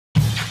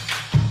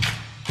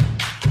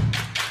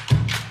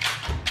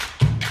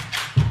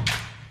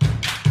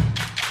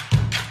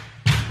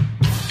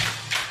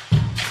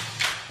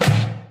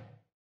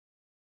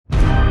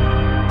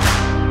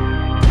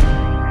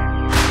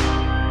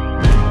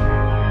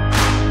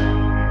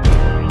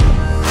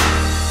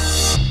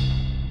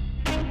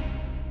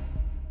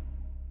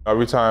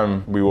Every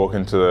time we walk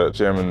into the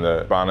gym and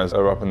the banners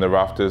are up in the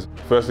rafters,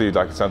 firstly,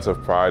 like a sense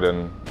of pride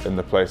in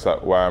the place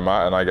where I'm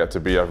at and I get to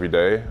be every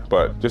day.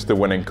 But just the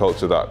winning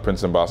culture that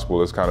Princeton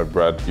basketball has kind of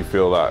bred, you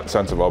feel that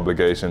sense of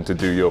obligation to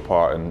do your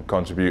part and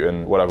contribute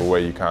in whatever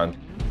way you can.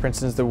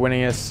 Princeton's the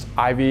winningest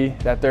Ivy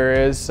that there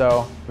is,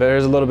 so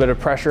there's a little bit of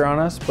pressure on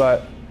us,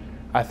 but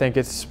I think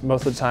it's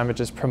most of the time it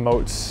just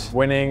promotes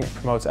winning,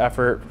 promotes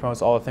effort,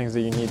 promotes all the things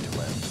that you need to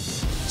win.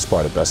 It's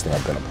probably the best thing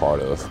I've been a part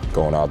of,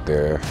 going out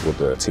there with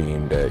the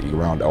team that you're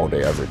around all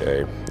day, every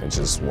day, and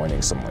just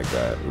winning something like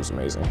that. It was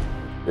amazing.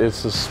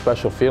 It's a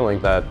special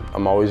feeling that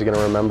I'm always going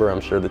to remember. I'm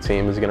sure the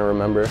team is going to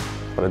remember,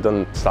 but it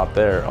doesn't stop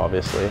there,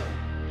 obviously.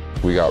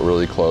 We got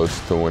really close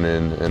to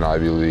winning an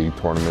Ivy League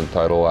tournament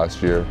title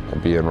last year,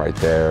 and being right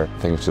there, I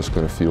think it's just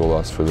going to fuel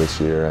us for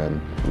this year,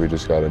 and we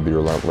just got to be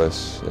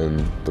relentless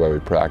in the way we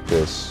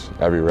practice.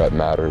 Every rep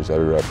matters,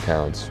 every rep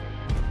counts.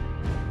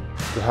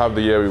 To have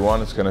the year we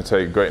won, it's going to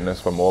take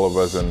greatness from all of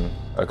us and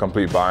a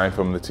complete buy-in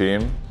from the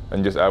team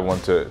and just everyone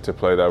to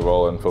play their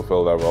role and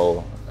fulfill their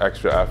role,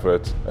 extra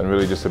effort, and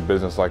really just a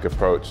business-like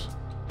approach.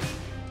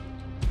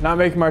 Not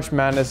making March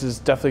Madness is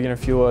definitely going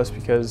to fuel us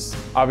because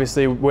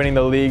obviously winning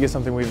the league is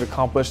something we've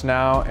accomplished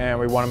now and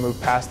we want to move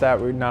past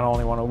that. We not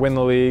only want to win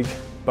the league,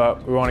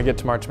 but we want to get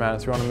to March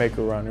Madness. We want to make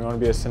a run. We want to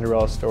be a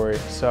Cinderella story.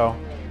 So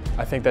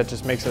I think that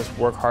just makes us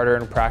work harder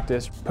in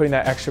practice, putting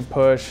that extra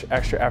push,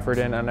 extra effort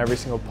in on every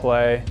single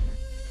play.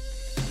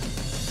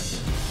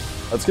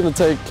 It's going to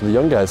take the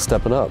young guys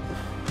stepping up,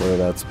 whether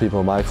that's people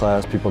in my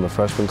class, people in the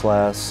freshman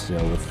class. You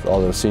know, with all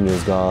their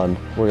seniors gone,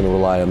 we're going to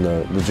rely on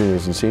the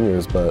juniors and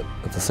seniors, but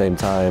at the same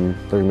time,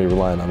 they're going to be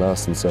relying on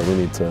us, and so we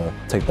need to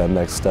take that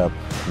next step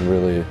and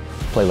really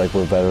play like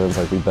we're veterans,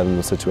 like we've been in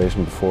the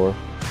situation before.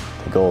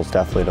 The goal is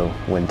definitely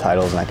to win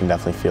titles, and I can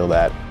definitely feel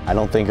that. I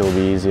don't think it'll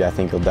be easy. I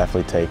think it'll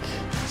definitely take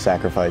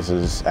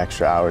sacrifices,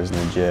 extra hours in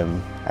the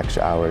gym,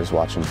 extra hours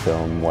watching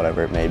film,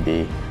 whatever it may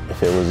be.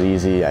 If it was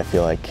easy, I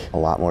feel like a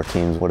lot more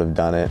teams would have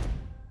done it.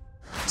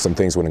 Some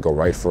things wouldn't go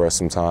right for us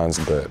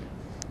sometimes, but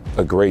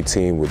a great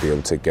team would be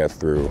able to get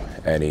through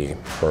any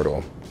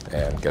hurdle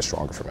and get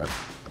stronger from it.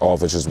 All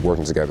of us just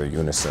working together in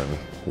unison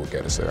will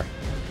get us there.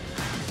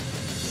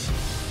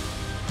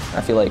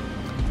 I feel like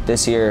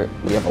this year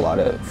we have a lot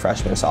of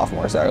freshmen and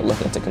sophomores that are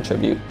looking to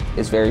contribute.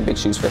 It's very big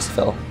shoes for us to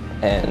fill,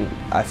 and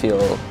I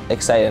feel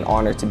excited and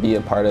honored to be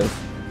a part of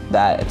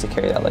that and to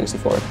carry that legacy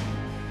forward.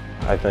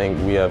 I think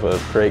we have a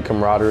great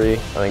camaraderie. I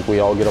think we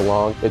all get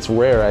along. It's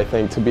rare, I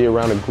think, to be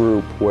around a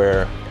group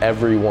where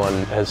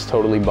everyone has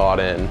totally bought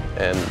in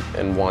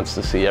and wants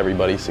to see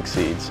everybody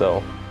succeed.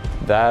 So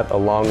that,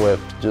 along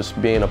with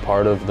just being a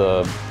part of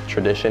the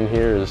tradition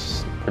here,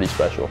 is pretty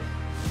special.